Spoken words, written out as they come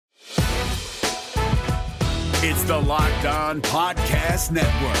It's the Locked On Podcast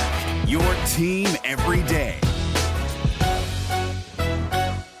Network, your team every day.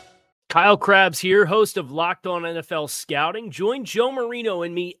 Kyle Krabs here, host of Locked On NFL Scouting. Join Joe Marino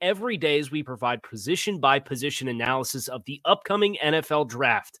and me every day as we provide position-by-position analysis of the upcoming NFL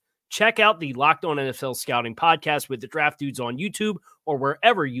Draft. Check out the Locked On NFL Scouting podcast with the Draft Dudes on YouTube or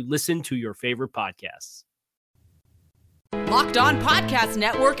wherever you listen to your favorite podcasts. Locked On Podcast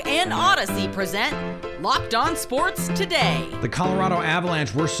Network and Odyssey present Locked On Sports Today. The Colorado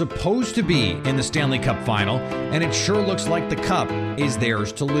Avalanche were supposed to be in the Stanley Cup final, and it sure looks like the cup is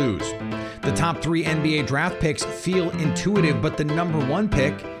theirs to lose. The top 3 NBA draft picks feel intuitive, but the number 1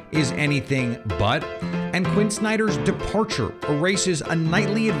 pick is anything but. And Quinn Snyder's departure erases a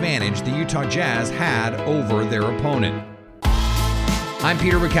nightly advantage the Utah Jazz had over their opponent. I'm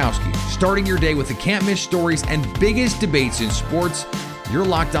Peter Bukowski, starting your day with the can't-miss stories and biggest debates in sports. You're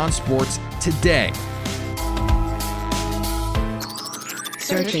Locked On Sports Today.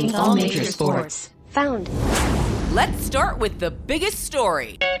 Searching all major sports. Found. Let's start with the biggest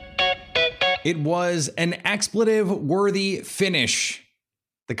story. It was an expletive-worthy finish.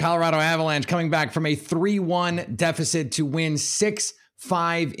 The Colorado Avalanche coming back from a 3-1 deficit to win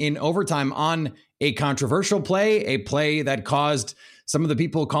 6-5 in overtime on a controversial play, a play that caused some of the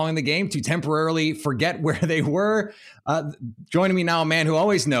people calling the game to temporarily forget where they were. Joining me now, a man who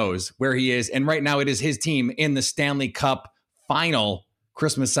always knows where he is, and right now it is his team in the Stanley Cup final,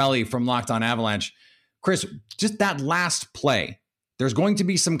 Chris Maselli from Locked On Avalanche. Chris, just that last play, there's going to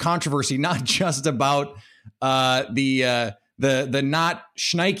be some controversy, not just about the not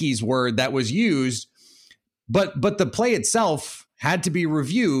Schneike's word that was used, but the play itself had to be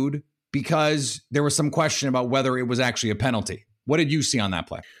reviewed because there was some question about whether it was actually a penalty. What did you see on that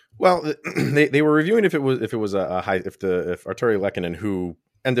play? Well, they were reviewing if Artturi Lehkonen, who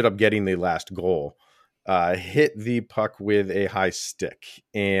ended up getting the last goal, hit the puck with a high stick,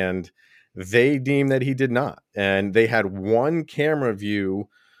 and they deemed that he did not. And they had one camera view,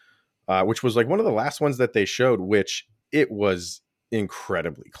 which was like one of the last ones that they showed, which it was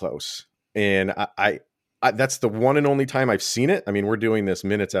incredibly close. And I that's the one and only time I've seen it. I mean, we're doing this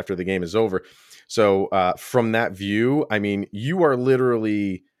minutes after the game is over. So from that view, I mean, you are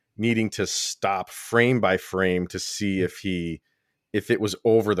literally needing to stop frame by frame to see if it was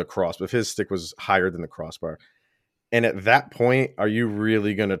over the crossbar, if his stick was higher than the crossbar. And at that point, are you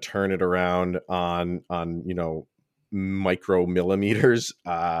really going to turn it around on micro millimeters?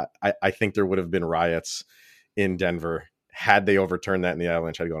 I think there would have been riots in Denver had they overturned that, and the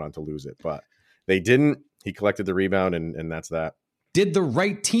Avalanche had gone on to lose it. But they didn't. He collected the rebound, and that's that. Did the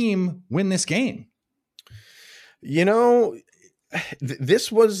right team win this game?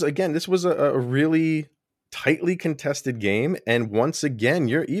 This was a really tightly contested game. And once again,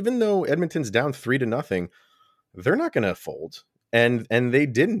 even though Edmonton's down 3-0, they're not going to fold. And they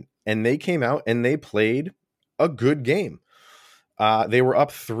didn't. And they came out and they played a good game. They were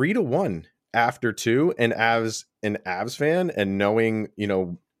up 3-1 after 2. And as an Avs fan and knowing,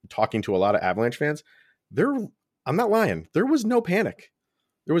 talking to a lot of Avalanche fans, I'm not lying. There was no panic.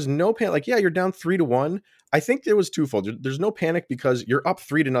 There was no panic. Like, yeah, you're down 3-1. I think there was twofold. There's no panic because you're up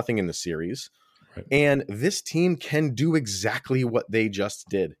 3-0 in the series. Right. And this team can do exactly what they just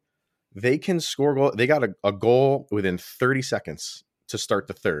did. They can score goal. They got a goal within 30 seconds to start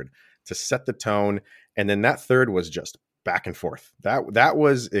the third, to set the tone. And then that third was just back and forth. That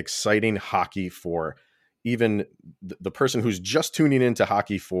was exciting hockey for even the person who's just tuning into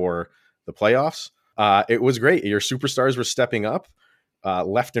hockey for the playoffs. It was great. Your superstars were stepping up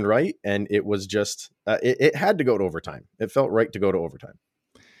left and right, and it was just it had to go to overtime. It felt right to go to overtime.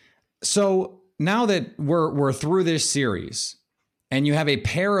 So now that we're through this series, and you have a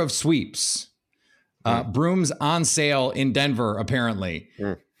pair of sweeps, brooms on sale in Denver, apparently.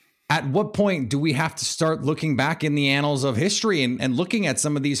 At what point do we have to start looking back in the annals of history and looking at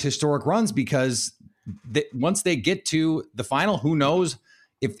some of these historic runs? Because once they get to the final, who knows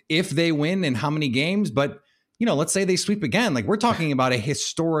if they win and how many games? But let's say they sweep again. Like, we're talking about a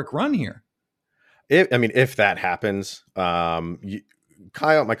historic run here. If that happens,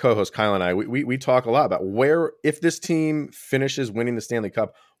 Kyle, my co-host Kyle, and I, we talk a lot about where, if this team finishes winning the Stanley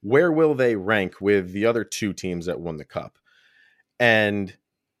Cup, where will they rank with the other 2 teams that won the Cup? And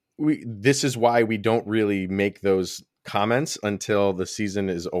this is why we don't really make those comments until the season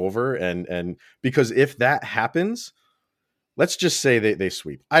is over. And because if that happens, let's just say they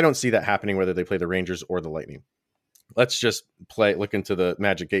sweep. I don't see that happening whether they play the Rangers or the Lightning. Let's just look into the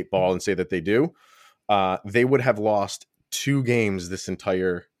Magic 8 ball and say that they do. They would have lost 2 games this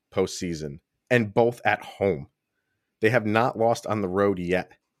entire postseason, and both at home. They have not lost on the road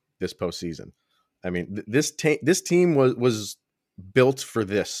yet this postseason. I mean, this team was built for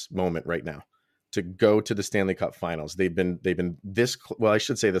this moment right now, to go to the Stanley Cup Finals. They've been this well, I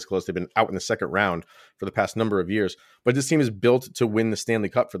should say this close. They've been out in the second round for the past number of years, but this team is built to win the Stanley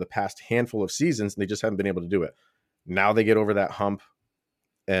Cup for the past handful of seasons, and they just haven't been able to do it. Now they get over that hump,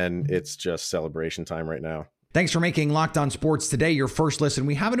 and it's just celebration time right now. Thanks for making Locked On Sports today your first listen.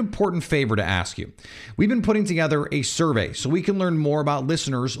 We have an important favor to ask you. We've been putting together a survey so we can learn more about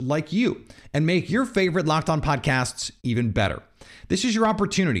listeners like you and make your favorite Locked On podcasts even better. This is your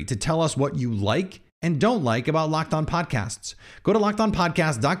opportunity to tell us what you like and don't like about Locked On podcasts. Go to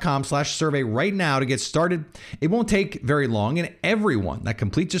lockedonpodcast.com/survey right now to get started. It won't take very long, and everyone that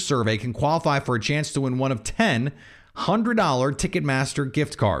completes a survey can qualify for a chance to win one of 10 $100 Ticketmaster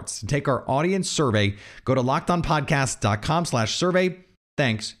gift cards. To take our audience survey, go to lockedonpodcast.com/survey.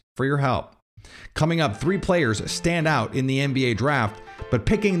 Thanks for your help. Coming up, 3 players stand out in the NBA draft, but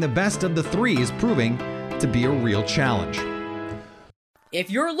picking the best of the 3 is proving to be a real challenge. If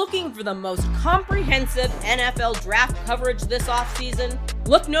you're looking for the most comprehensive NFL draft coverage this offseason,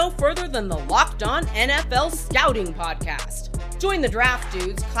 look no further than the Locked On NFL Scouting Podcast. Join the draft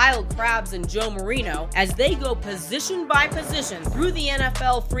dudes, Kyle Krabs and Joe Marino, as they go position by position through the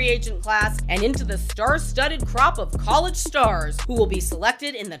NFL free agent class and into the star-studded crop of college stars who will be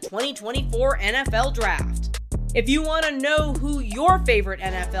selected in the 2024 NFL Draft. If you want to know who your favorite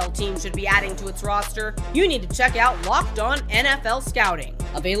NFL team should be adding to its roster, you need to check out Locked On NFL Scouting,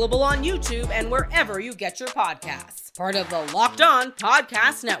 available on YouTube and wherever you get your podcasts. Part of the Locked On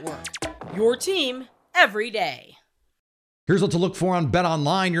Podcast Network, your team every day. Here's what to look for on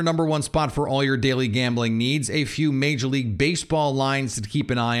BetOnline, your number one spot for all your daily gambling needs. A few Major League Baseball lines to keep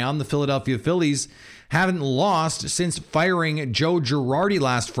an eye on. The Philadelphia Phillies haven't lost since firing Joe Girardi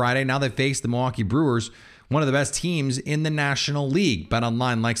last Friday. Now they face the Milwaukee Brewers, one of the best teams in the National League.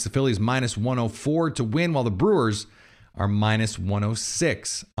 BetOnline likes the Phillies minus 104 to win, while the Brewers are minus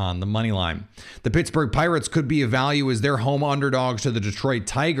 106 on the money line. The Pittsburgh Pirates could be a value as their home underdogs to the Detroit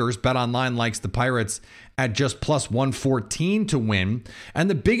Tigers. BetOnline likes the Pirates at just plus 114 to win. And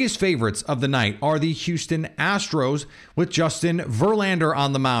the biggest favorites of the night are the Houston Astros, with Justin Verlander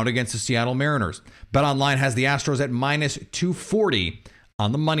on the mound against the Seattle Mariners. BetOnline has the Astros at minus 240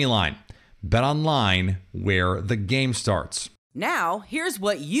 on the money line. BetOnline, where the game starts. Now, here's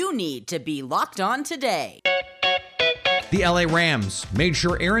what you need to be locked on today. The LA Rams made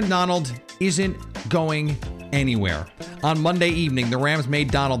sure Aaron Donald isn't going anywhere. On Monday evening, the Rams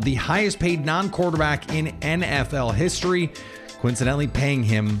made Donald the highest paid non-quarterback in NFL history, coincidentally paying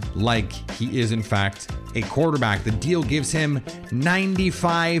him like he is in fact a quarterback. The deal gives him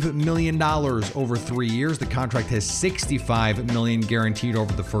 $95 million over 3 years. The contract has $65 million guaranteed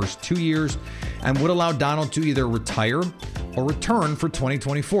over the first 2 years and would allow Donald to either retire or return for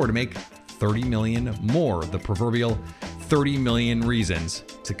 2024 to make $30 million more, the proverbial 30 million reasons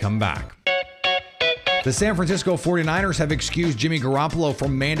to come back. The San Francisco 49ers have excused Jimmy Garoppolo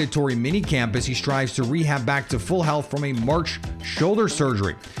from mandatory minicamp as he strives to rehab back to full health from a March shoulder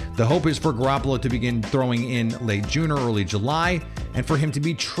surgery. The hope is for Garoppolo to begin throwing in late June or early July, and for him to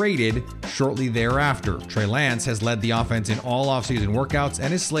be traded shortly thereafter. Trey Lance has led the offense in all offseason workouts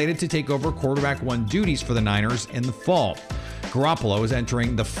and is slated to take over quarterback one duties for the Niners in the fall. Garoppolo is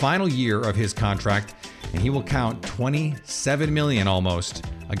entering the final year of his contract, and he will count $27 million almost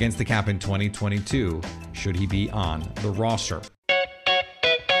against the cap in 2022 should he be on the roster.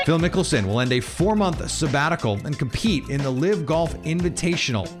 Phil Mickelson will end a 4-month sabbatical and compete in the Live Golf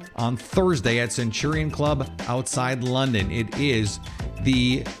Invitational on Thursday at Centurion Club outside London. It is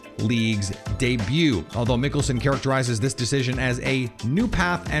the league's debut. Although Mickelson characterizes this decision as a new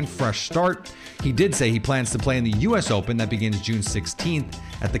path and fresh start, he did say he plans to play in the U.S. Open that begins June 16th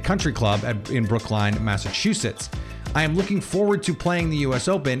at the Country Club in Brookline, Massachusetts. I am looking forward to playing the U.S.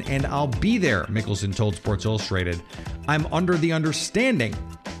 Open, and I'll be there, Mickelson told Sports Illustrated. I'm under the understanding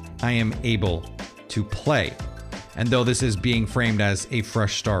I am able to play. And though this is being framed as a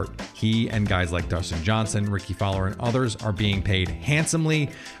fresh start, he and guys like Dustin Johnson, Ricky Fowler, and others are being paid handsomely,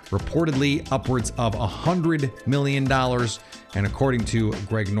 reportedly upwards of $100 million. And according to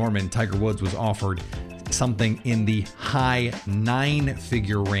Greg Norman, Tiger Woods was offered something in the high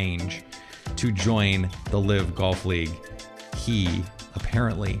 9-figure range to join the Live Golf League. He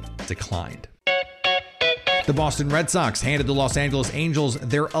apparently declined. The Boston Red Sox handed the Los Angeles Angels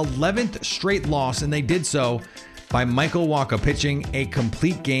their 11th straight loss, and they did so by Michael Wacha pitching a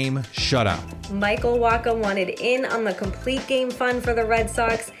complete game shutout. Michael Wacha wanted in on the complete game fun for the Red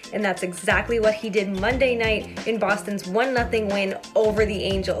Sox, and that's exactly what he did Monday night in Boston's 1-0 win over the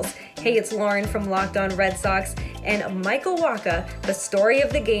Angels. Hey, it's Lauren from Locked On Red Sox, and Michael Wacha, the story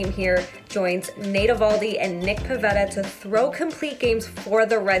of the game here, joins Nate Eovaldi and Nick Pivetta to throw complete games for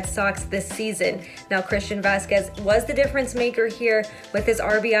the Red Sox this season. Now, Christian Vasquez was the difference maker here with his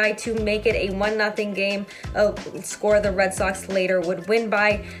RBI to make it a 1-0 game, a score the Red Sox later would win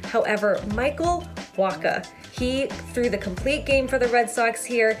by. However, Michael Wacha, he threw the complete game for the Red Sox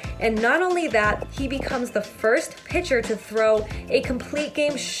here, and not only that, he becomes the first pitcher to throw a complete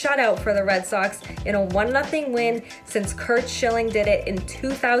game shutout for the Red Sox in a 1-0 win since Curt Schilling did it in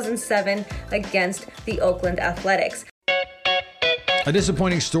 2007 against the Oakland Athletics. A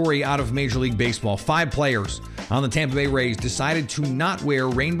disappointing story out of Major League Baseball. 5 players on the Tampa Bay Rays decided to not wear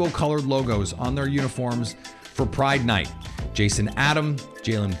rainbow-colored logos on their uniforms for Pride Night. Jason Adam,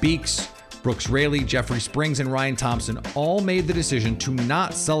 Jalen Beeks, Brooks Raley, Jeffrey Springs, and Ryan Thompson all made the decision to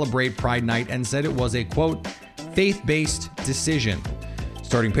not celebrate Pride Night and said it was a, quote, faith-based decision.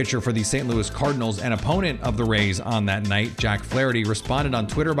 Starting pitcher for the St. Louis Cardinals and opponent of the Rays on that night, Jack Flaherty, responded on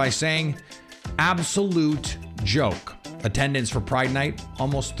Twitter by saying, absolute joke. Attendance for Pride Night,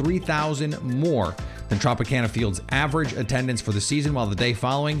 almost 3,000 more than Tropicana Field's average attendance for the season, while the day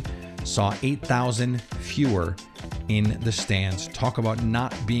following saw 8,000 fewer in the stands. Talk about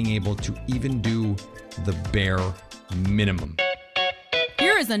not being able to even do the bare minimum.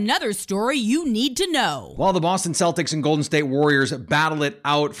 Here is another story you need to know. While the Boston Celtics and Golden State Warriors battle it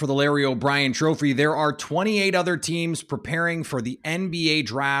out for the Larry O'Brien Trophy, there are 28 other teams preparing for the NBA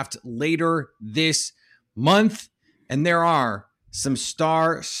draft later this month, and there are some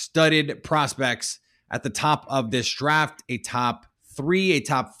star-studded prospects at the top of this draft, a top 3, a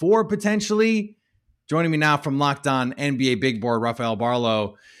top 4 potentially. Joining me now from Locked On NBA Big Board, Rafael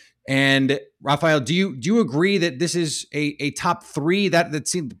Barlow. And Rafael, do you agree that this is a top 3 that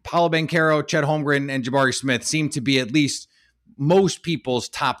seemed Paolo Banchero, Chet Holmgren, and Jabari Smith seem to be at least most people's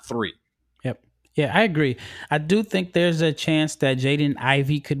top 3? Yep. Yeah, I agree. I do think there's a chance that Jaden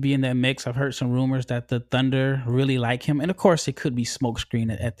Ivey could be in that mix. I've heard some rumors that the Thunder really like him. And of course, it could be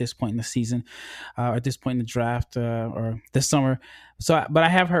smokescreen at this point in the season, or at this point in the draft, or this summer. But I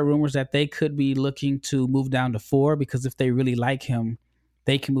have heard rumors that they could be looking to move down to 4, because if they really like him,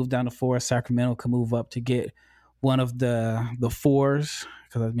 they can move down to 4. Sacramento can move up to get one of the 4s.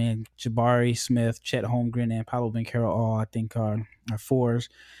 Because, I mean, Jabari Smith, Chet Holmgren, and Paolo Banchero all, I think, are 4s.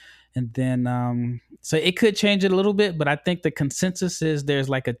 And then, so it could change it a little bit, but I think the consensus is there's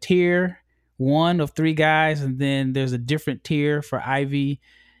like a tier 1 of 3 guys, and then there's a different tier for Ivy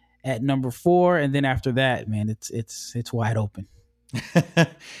at number 4. And then after that, man, it's wide open.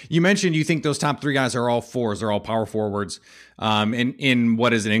 You mentioned you think those top 3 guys are all 4s. They're all power forwards in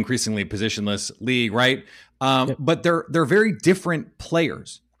what is an increasingly positionless league, right? Yep. But they're very different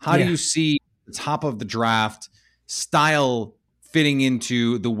players. How do you see the top of the draft style fitting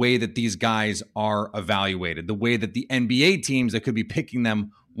into the way that these guys are evaluated, the way that the NBA teams that could be picking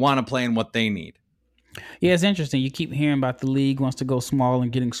them want to play and what they need? Yeah, it's interesting. You keep hearing about the league wants to go small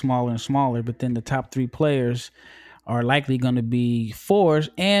and getting smaller and smaller, but then the top 3 players are likely going to be 4s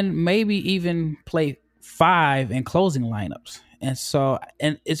and maybe even play 5 in closing lineups.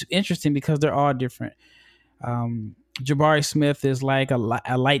 And it's interesting because they're all different. Jabari Smith is like a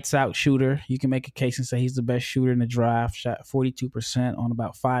lights out shooter. You can make a case and say he's the best shooter in the draft, shot 42% on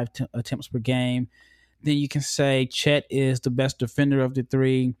about 5 attempts per game. Then you can say Chet is the best defender of the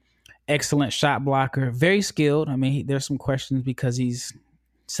 3, excellent shot blocker, very skilled. I mean, there's some questions because he's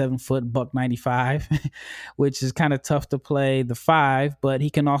 7 foot, $195, which is kind of tough to play the 5, but he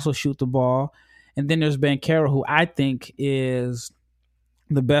can also shoot the ball. And then there's Banchero, who I think is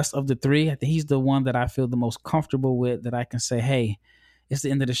the best of the 3. I think he's the one that I feel the most comfortable with, that I can say, hey, it's the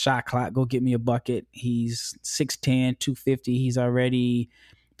end of the shot clock. Go get me a bucket. He's 6'10", 250. He's already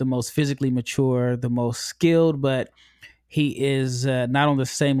the most physically mature, the most skilled, but he is not on the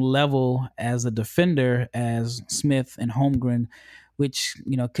same level as a defender as Smith and Holmgren, which,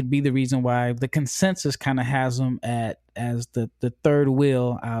 you know, could be the reason why the consensus kind of has him as the 3rd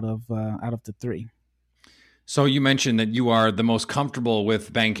wheel out of the 3. So you mentioned that you are the most comfortable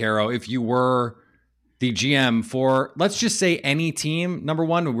with Banchero. If you were the GM for, let's just say, any team, number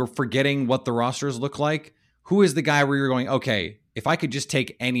one, we're forgetting what the rosters look like. Who is the guy where you're going, okay, if I could just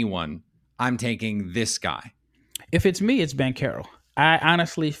take anyone, I'm taking this guy? If it's me, it's Banchero. I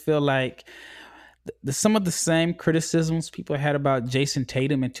honestly feel like some of the same criticisms people had about Jason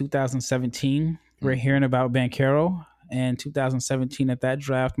Tatum in 2017, we're hearing about Banchero in 2017 at that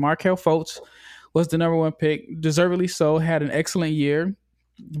draft. Markelle Fultz was the number 1 pick, deservedly so, had an excellent year,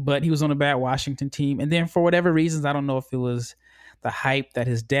 but he was on a bad Washington team. And then for whatever reasons, I don't know if it was the hype that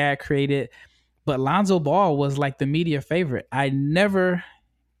his dad created, but Lonzo Ball was like the media favorite. I never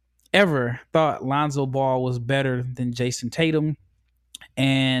ever thought Lonzo Ball was better than Jason Tatum.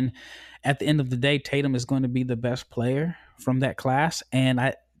 And at the end of the day, Tatum is going to be the best player from that class. And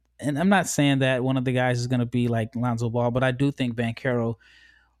I'm not saying that one of the guys is going to be like Lonzo Ball, but I do think Banchero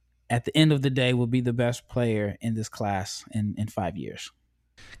at the end of the day will be the best player in this class in 5 years.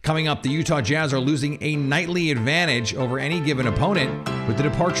 Coming up, the Utah Jazz are losing a nightly advantage over any given opponent with the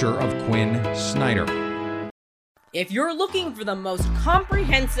departure of Quinn Snyder. If you're looking for the most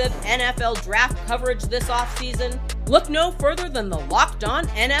comprehensive NFL draft coverage this offseason, look no further than the Locked On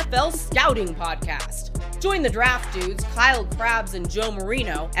NFL Scouting Podcast. Join the draft dudes, Kyle Krabs and Joe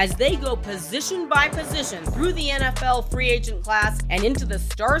Marino, as they go position by position through the NFL free agent class and into the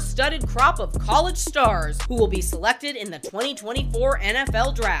star-studded crop of college stars who will be selected in the 2024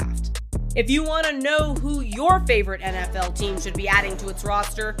 NFL Draft. If you want to know who your favorite NFL team should be adding to its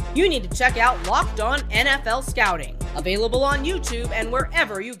roster, you need to check out Locked On NFL Scouting, available on YouTube and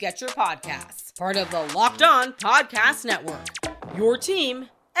wherever you get your podcasts. Part of the Locked On Podcast Network, your team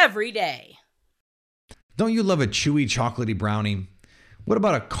every day. Don't you love a chewy chocolatey brownie? What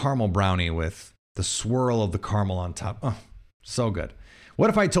about a caramel brownie with the swirl of the caramel on top? Oh, so good. What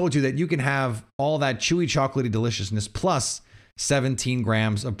if I told you that you can have all that chewy chocolatey deliciousness plus 17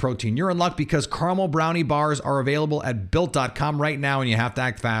 grams of protein? You're in luck because caramel brownie bars are available at Built.com right now, and you have to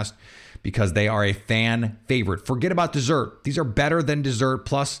act fast because they are a fan favorite. Forget about dessert. These are better than dessert,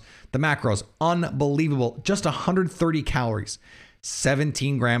 plus the macros. Unbelievable. Just 130 calories,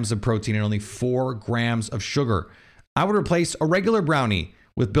 17 grams of protein, and only 4 grams of sugar. I would replace a regular brownie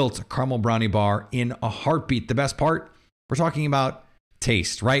with Built Caramel Brownie Bar in a heartbeat. The best part? We're talking about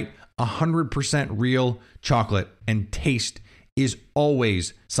taste, right? 100% real chocolate, and taste is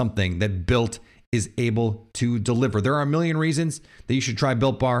always something that Built is able to deliver. There are a million reasons that you should try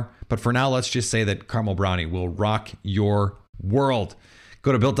Built Bar, but for now, let's just say that Caramel Brownie will rock your world.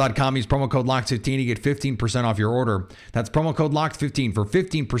 Go to Built.com, use promo code LOCKED15 to get 15% off your order. That's promo code LOCKED15 for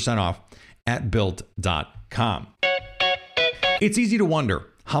 15% off at Built.com. It's easy to wonder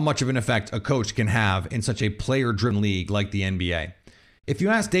how much of an effect a coach can have in such a player-driven league like the NBA. If you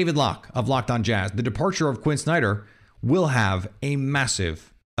ask David Locke of Locked On Jazz, the departure of Quinn Snyder will have a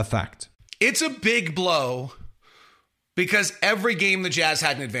massive effect. It's a big blow because every game the Jazz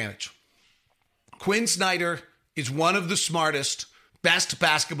had an advantage. Quinn Snyder is one of the smartest, best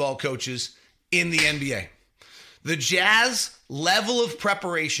basketball coaches in the NBA. The Jazz level of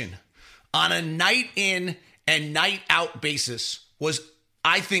preparation on a night in and night out basis was,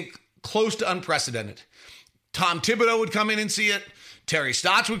 I think, close to unprecedented. Tom Thibodeau would come in and see it. Terry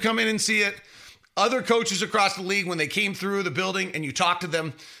Stotts would come in and see it. Other coaches across the league, when they came through the building and you talked to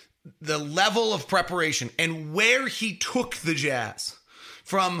them, the level of preparation and where he took the Jazz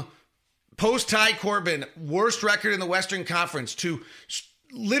from post-Ty Corbin, worst record in the Western Conference, to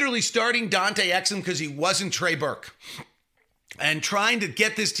literally starting Dante Exum because he wasn't Trey Burke and trying to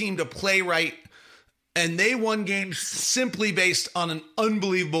get this team to play right. And they won games simply based on an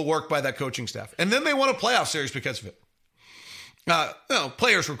unbelievable work by that coaching staff. And then they won a playoff series because of it.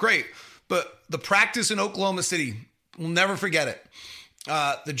 Players were great, but the practice in Oklahoma City, we'll never forget it.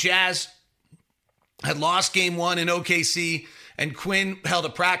 The Jazz had lost game 1 in OKC, and Quinn held a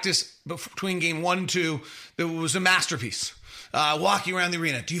practice between game 1 and 2 that was a masterpiece. Walking around the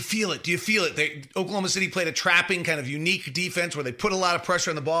arena, do you feel it? Do you feel it? Oklahoma City played a trapping kind of unique defense where they put a lot of pressure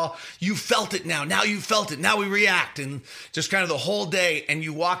on the ball. You felt it now. Now you felt it. Now we react. And just kind of the whole day. And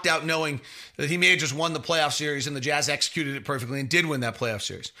you walked out knowing that he may have just won the playoff series, and the Jazz executed it perfectly and did win that playoff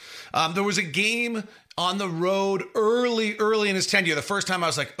series. There was a game on the road early in his tenure. The first time I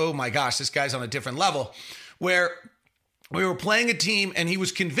was like, oh my gosh, this guy's on a different level, where we were playing a team and he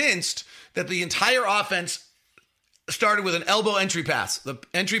was convinced that the entire offense started with an elbow entry pass, the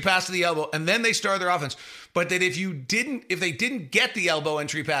entry pass to the elbow, and then they started their offense. But that if they didn't get the elbow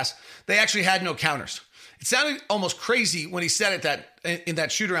entry pass, they actually had no counters. It sounded almost crazy when he said it that in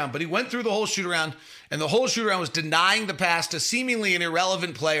that shoot around, but he went through the whole shoot around, and the whole shoot around was denying the pass to seemingly an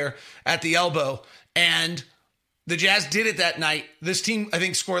irrelevant player at the elbow. And the Jazz did it that night. This team, I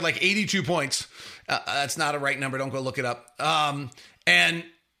think, scored like 82 points. That's not a right number. Don't go look it up. And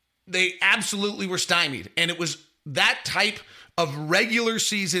they absolutely were stymied. And it was that type of regular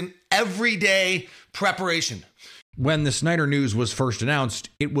season, everyday preparation. When the Snyder news was first announced,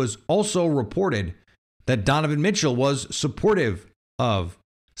 it was also reported that Donovan Mitchell was supportive of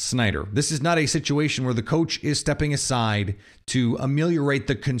Snyder. This is not a situation where the coach is stepping aside to ameliorate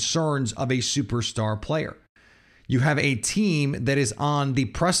the concerns of a superstar player. You have a team that is on the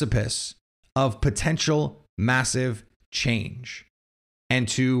precipice of potential massive change. And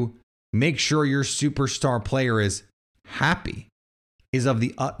to make sure your superstar player is happy is of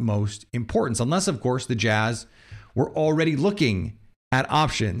the utmost importance, unless, of course, the Jazz were already looking at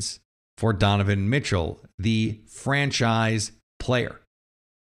options for Donovan Mitchell, the franchise player.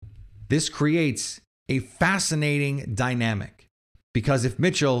 This creates a fascinating dynamic because if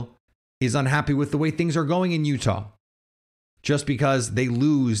Mitchell is unhappy with the way things are going in Utah, just because they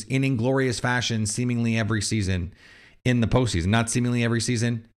lose in inglorious fashion seemingly every season in the postseason, not seemingly every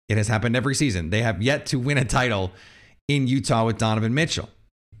season, it has happened every season. They have yet to win a title in Utah with Donovan Mitchell.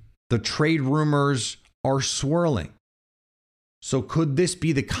 The trade rumors are swirling. So could this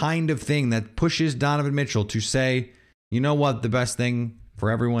be the kind of thing that pushes Donovan Mitchell to say, you know what, the best thing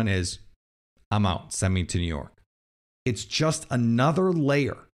for everyone is I'm out, send me to New York. It's just another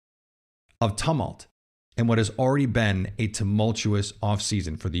layer of tumult in what has already been a tumultuous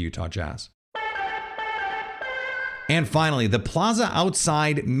offseason for the Utah Jazz. And finally, the plaza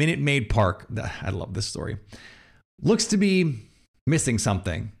outside Minute Maid Park, I love this story, looks to be missing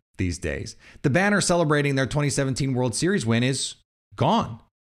something these days. The banner celebrating their 2017 World Series win is gone.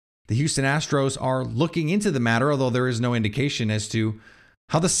 The Houston Astros are looking into the matter, although there is no indication as to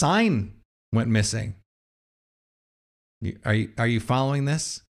how the sign went missing. Are you following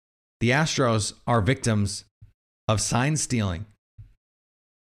this? The Astros are victims of sign stealing.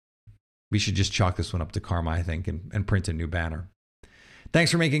 We should just chalk this one up to karma, I think, and print a new banner.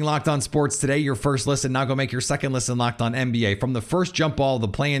 Thanks for making Locked On Sports today your first listen. Now go make your second listen Locked On NBA. From the first jump ball of the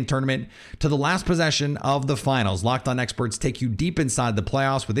play-in tournament to the last possession of the finals, Locked On experts take you deep inside the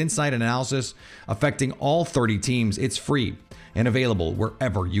playoffs with insight and analysis affecting all 30 teams. It's free and available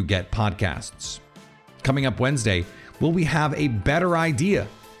wherever you get podcasts. Coming up Wednesday, will we have a better idea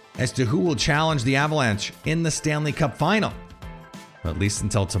as to who will challenge the Avalanche in the Stanley Cup final? Well, at least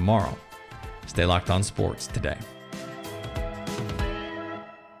until tomorrow. Stay locked on sports today.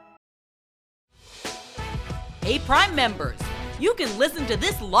 Hey, Prime members, you can listen to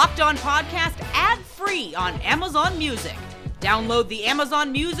this Locked On podcast ad-free on Amazon Music. Download the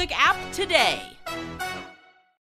Amazon Music app today.